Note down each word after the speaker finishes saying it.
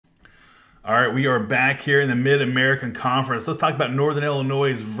All right, we are back here in the Mid-American Conference. Let's talk about Northern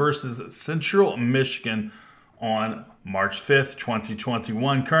Illinois versus Central Michigan on March 5th,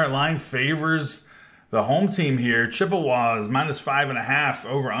 2021. Current line favors the home team here. Chippewas minus 5.5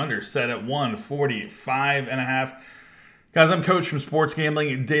 over under set at 145.5. Guys, I'm Coach from Sports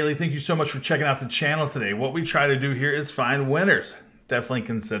Gambling Daily. Thank you so much for checking out the channel today. What we try to do here is find winners. Definitely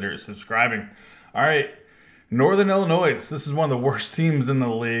consider subscribing. All right. Northern Illinois, this is one of the worst teams in the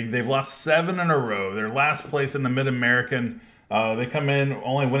league. They've lost 7 in a row. They're last place in the Mid-American. They come in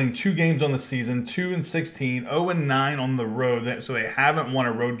only winning 2 games on the season, 2-16, 0-9 on the road. So they haven't won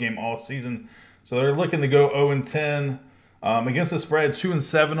a road game all season. So they're looking to go 0-10 against the spread,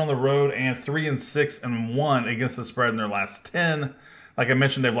 2-7 on the road, and 3-6-1 against the spread in their last 10. Like I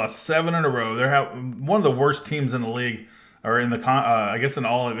mentioned, they've lost 7 in a row. They're one of the worst teams in the league. Or in the, I guess in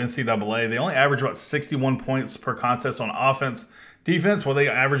all of NCAA. They only average about 61 points per contest on offense. Defense, well, they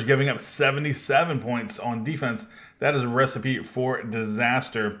average giving up 77 points on defense. That is a recipe for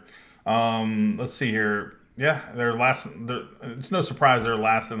disaster. Let's see here. Yeah, it's no surprise they're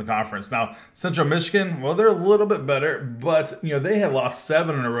last in the conference. Now, Central Michigan, well, they're a little bit better, but they had lost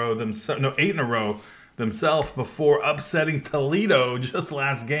 7 in a row, 8 in a row themselves before upsetting Toledo just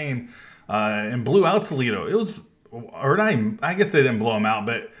last game and blew out Toledo. It was. Or not even, I guess they didn't blow them out,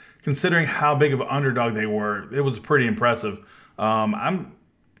 but considering how big of an underdog they were, it was pretty impressive. I'm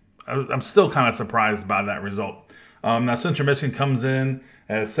still kind of surprised by that result. Now Central Michigan comes in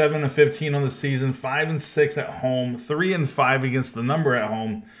at 7-15 on the season, 5-6 at home, 3-5 against the number at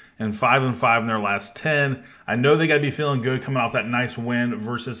home, and 5-5 in their last 10. I know they got to be feeling good coming off that nice win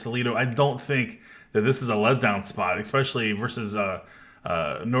versus Toledo. I don't think that this is a letdown spot, especially versus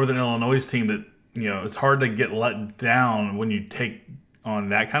Northern Illinois' team that. It's hard to get let down when you take on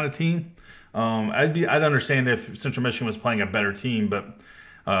that kind of team. I'd understand if Central Michigan was playing a better team, but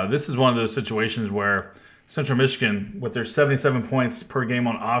this is one of those situations where Central Michigan, with their 77 points per game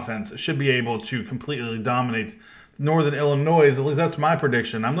on offense, should be able to completely dominate Northern Illinois. At least that's my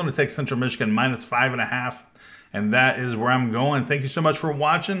prediction. I'm going to take Central Michigan minus 5.5, and that is where I'm going. Thank you so much for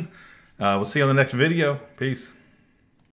watching. We'll see you on the next video. Peace.